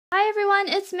Hi everyone,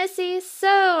 it's Missy.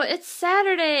 So, it's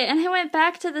Saturday and I went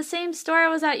back to the same store I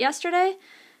was at yesterday.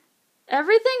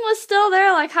 Everything was still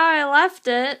there like how I left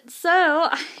it. So,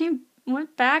 I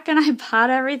went back and I bought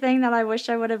everything that I wish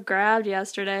I would have grabbed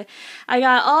yesterday. I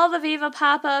got all the Viva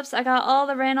pop-ups, I got all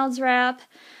the Reynolds wrap,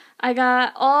 I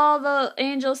got all the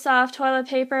Angel Soft toilet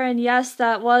paper, and yes,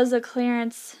 that was a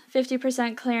clearance,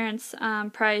 50% clearance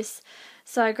price.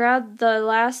 So I grabbed the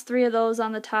last 3 of those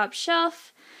on the top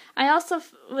shelf. I also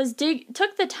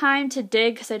took the time to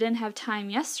dig because I didn't have time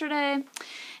yesterday,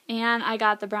 and I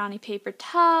got the brownie paper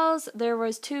towels. There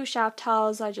was 2 shop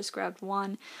towels, I just grabbed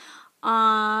 1.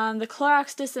 The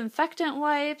Clorox disinfectant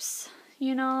wipes,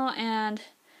 and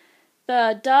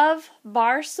the Dove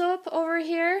bar soap over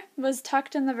here was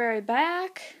tucked in the very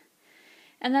back.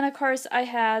 And then of course I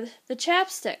had the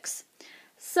chapsticks.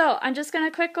 So I'm just going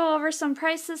to quick go over some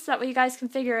prices so that way you guys can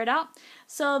figure it out.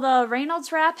 So the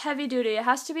Reynolds Wrap Heavy Duty, it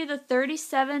has to be the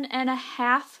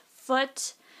 37.5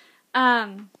 foot,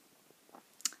 half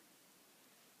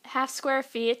square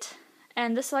feet.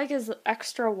 And this is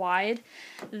extra wide.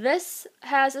 This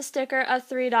has a sticker of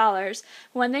 $3.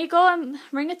 When they go and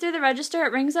ring it through the register,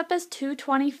 it rings up as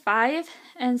 $2.25,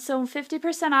 and so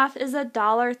 50% off is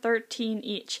 $1.13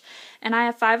 each. And I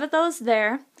have 5 of those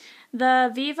there.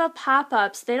 The Viva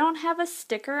pop-ups, they don't have a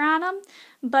sticker on them,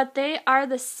 but they are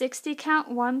the 60 count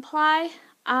 1-ply.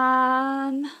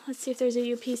 Let's see if there's a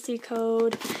UPC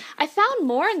code. I found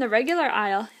more in the regular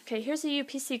aisle. Okay, here's a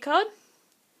UPC code.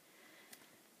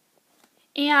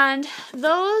 And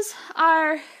those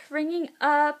are ringing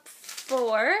up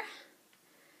for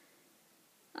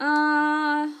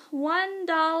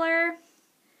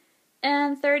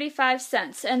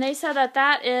 $1.35. And they said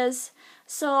that is,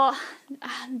 so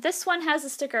this one has a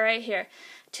sticker right here,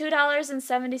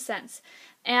 $2.70.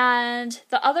 And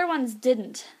the other ones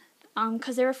didn't,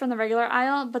 because they were from the regular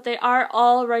aisle, but they are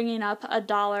all ringing up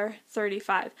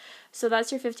 $1.35. So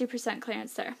that's your 50%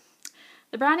 clearance there.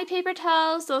 The brownie paper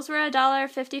towels, those were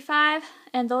 $1.55,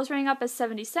 and those ring up as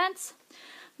 70 cents.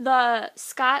 The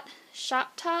Scott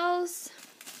shop towels,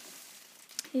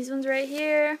 these ones right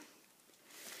here.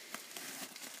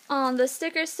 The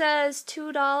sticker says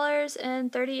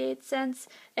 $2.38,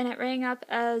 and it rang up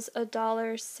as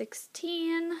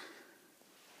 $1.16.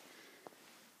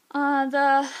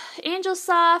 The Angel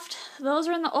Soft, those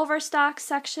were in the overstock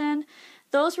section.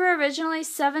 Those were originally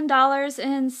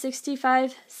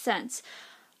 $7.65,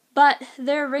 but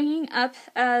they're ringing up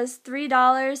as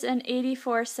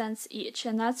 $3.84 each,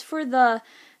 and that's for the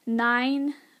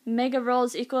 9 mega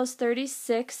rolls equals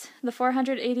 36, the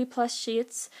 480 plus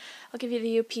sheets. I'll give you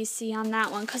the UPC on that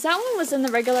one, because that one was in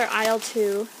the regular aisle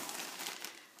too.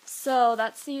 So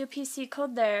that's the UPC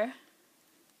code there.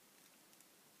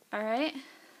 Alright.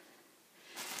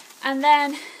 And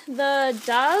then the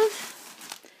Dove.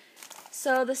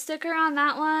 So the sticker on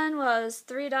that one was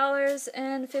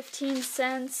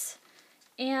 $3.15,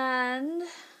 and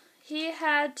he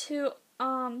had to,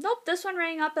 nope, this one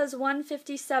rang up as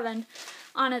 $1.57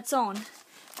 on its own.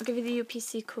 I'll give you the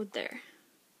UPC code there.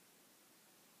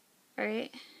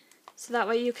 Alright, so that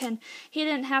way you can, he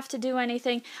didn't have to do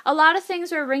anything. A lot of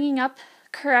things were ringing up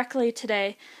correctly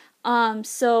today,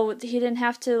 so he didn't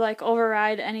have to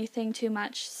override anything too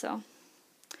much, so.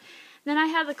 Then I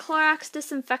have the Clorox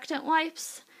disinfectant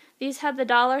wipes. These had the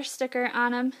 $1 sticker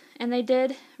on them, and they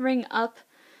did ring up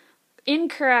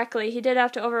incorrectly. He did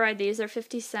have to override these. They're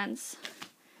 50 cents.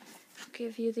 I'll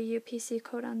give you the UPC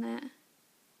code on that.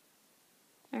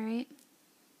 Alright.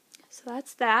 So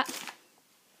that's that.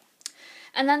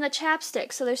 And then the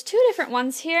chapstick. So there's 2 different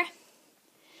ones here.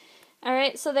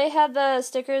 Alright, so they had the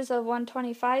stickers of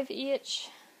 $1.25 each.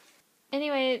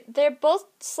 Anyway, they're both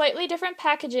slightly different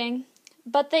packaging,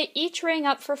 but they each rang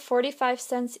up for 45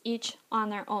 cents each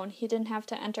on their own. He didn't have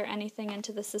to enter anything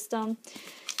into the system.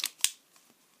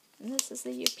 And this is the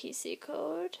UPC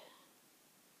code.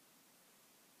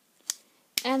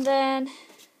 And then,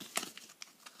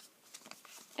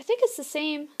 I think it's the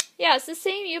same, yeah, it's the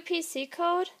same UPC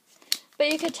code,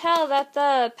 but you could tell that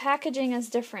the packaging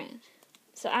is different.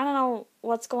 So I don't know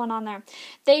what's going on there.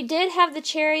 They did have the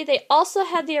cherry. They also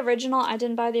had the original. I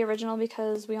didn't buy the original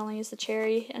because we only use the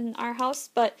cherry in our house.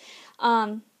 But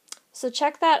so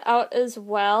check that out as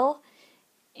well.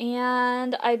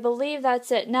 And I believe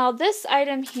that's it. Now this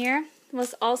item here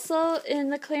was also in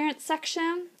the clearance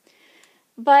section,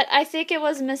 but I think it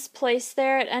was misplaced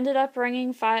there. It ended up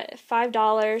ringing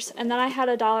 $5, and then I had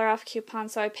a $1 off coupon,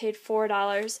 so I paid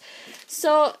 $4.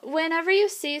 So whenever you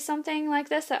see something like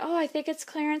this, that, oh, I think it's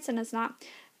clearance and it's not,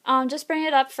 just bring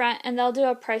it up front, and they'll do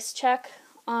a price check.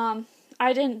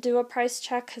 I didn't do a price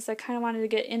check because I kind of wanted to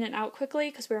get in and out quickly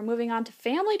because we were moving on to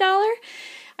Family Dollar.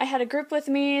 I had a group with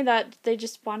me that they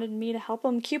just wanted me to help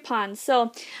them coupon.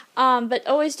 So, but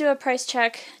always do a price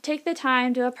check. Take the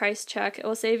time, do a price check. It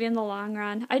will save you in the long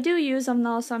run. I do use them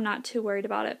though, so I'm not too worried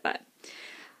about it, but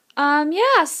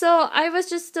yeah, so I was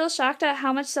just still shocked at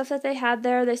how much stuff that they had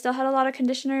there. They still had a lot of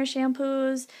conditioners,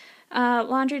 shampoos,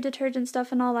 laundry detergent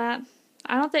stuff and all that.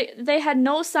 I don't think they had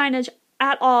no signage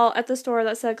at all at the store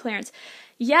that said clearance.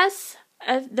 Yes,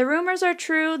 if the rumors are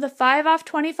true, the 5 off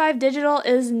 25 digital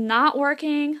is not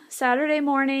working Saturday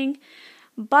morning,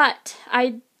 but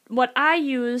what I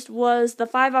used was the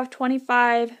 5 off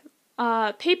 25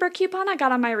 paper coupon I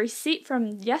got on my receipt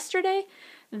from yesterday.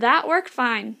 That worked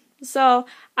fine. So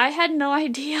I had no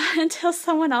idea until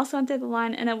someone else went through the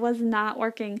line and it was not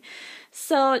working.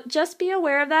 So just be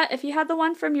aware of that. If you had the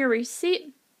one from your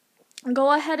receipt,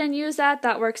 go ahead and use that.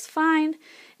 That works fine.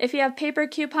 If you have paper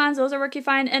coupons, those are working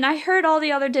fine. And I heard all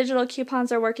the other digital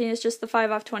coupons are working. It's just the 5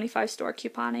 off 25 store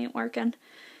coupon ain't working.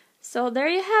 So there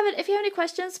you have it. If you have any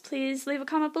questions, please leave a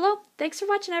comment below. Thanks for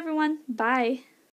watching, everyone. Bye.